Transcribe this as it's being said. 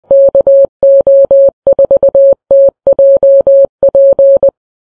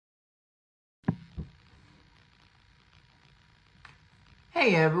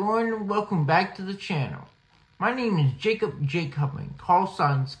Hey everyone, welcome back to the channel. My name is Jacob Jacobman, call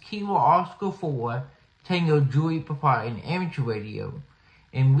signs Kilo Oscar 4, Tango Julie Papa in amateur radio,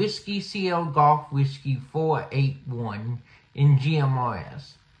 and Whiskey CL Golf Whiskey 481 in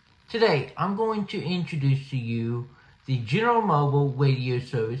GMRS. Today, I'm going to introduce to you the General Mobile Radio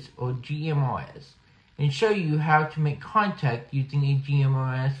Service, or GMRS, and show you how to make contact using a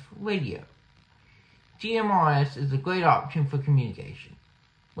GMRS radio. GMRS is a great option for communication,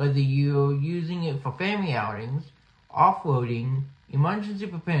 whether you're using it for family outings, off-roading, emergency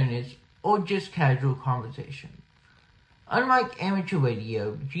preparedness, or just casual conversation. Unlike amateur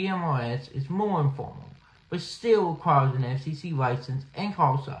radio, GMRS is more informal, but still requires an FCC license and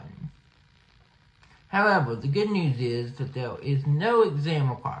call sign. However, the good news is that there is no exam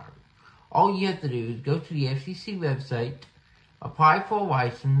required. All you have to do is go to the FCC website, apply for a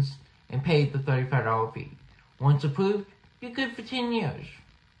license, and pay the $35 fee. Once approved, you're good for 10 years.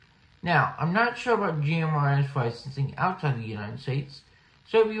 Now, I'm not sure about GMRS licensing outside the United States,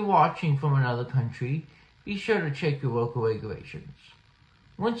 so if you're watching from another country, be sure to check your local regulations.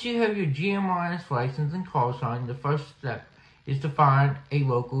 Once you have your GMRS license and call sign, the first step is to find a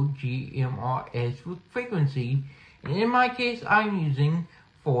local GMRS frequency, and in my case, I'm using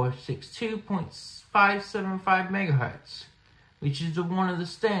 462.575 MHz, which is one of the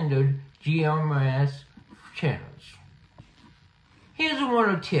standard GMRS channels. Here's a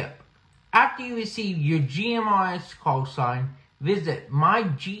wonderful tip. After you receive your GMRS call sign, visit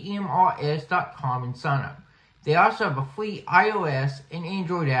mygmrs.com and sign up. They also have a free iOS and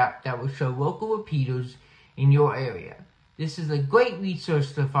Android app that will show local repeaters in your area. This is a great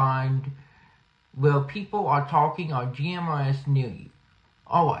resource to find where people are talking on GMRS near you.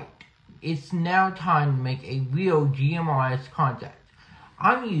 Alright, it's now time to make a real GMRS contact.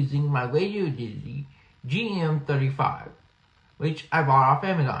 I'm using my Radio Dizzy GM35, which I bought off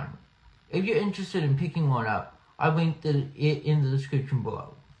Amazon. If you're interested in picking one up, I've linked it in the description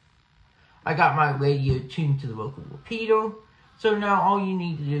below. I got my radio tuned to the local repeater, so now all you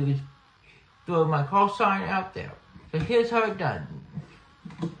need to do is throw my call sign out there. So here's how it's done.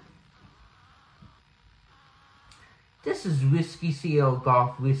 This is Whiskey CL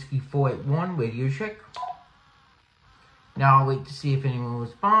Golf Whiskey 481 radio check. Now I'll wait to see if anyone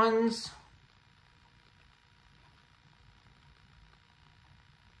responds.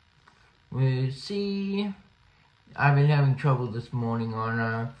 We'll see. I've been having trouble this morning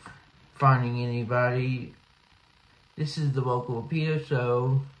on finding anybody. This is the local repeater,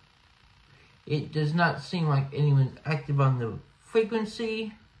 so it does not seem like anyone's active on the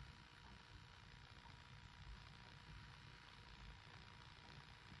frequency.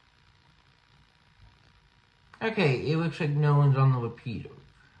 Okay, it looks like no one's on the repeater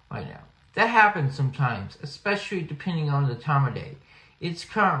right now. That happens sometimes, especially depending on the time of day. It's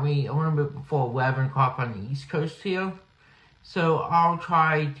currently a little bit before 11 o'clock on the East Coast here, so I'll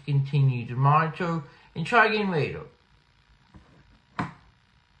try to continue to monitor and try again later.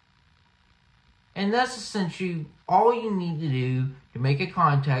 And that's essentially all you need to do to make a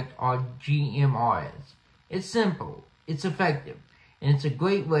contact on GMRS. It's simple, it's effective, and it's a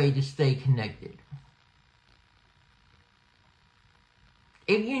great way to stay connected.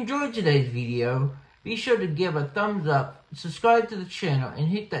 If you enjoyed today's video, be sure to give a thumbs up, subscribe to the channel, and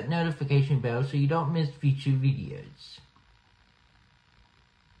hit that notification bell so you don't miss future videos.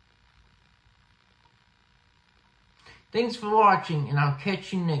 Thanks for watching, and I'll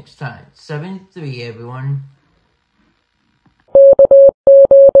catch you next time. 73, everyone.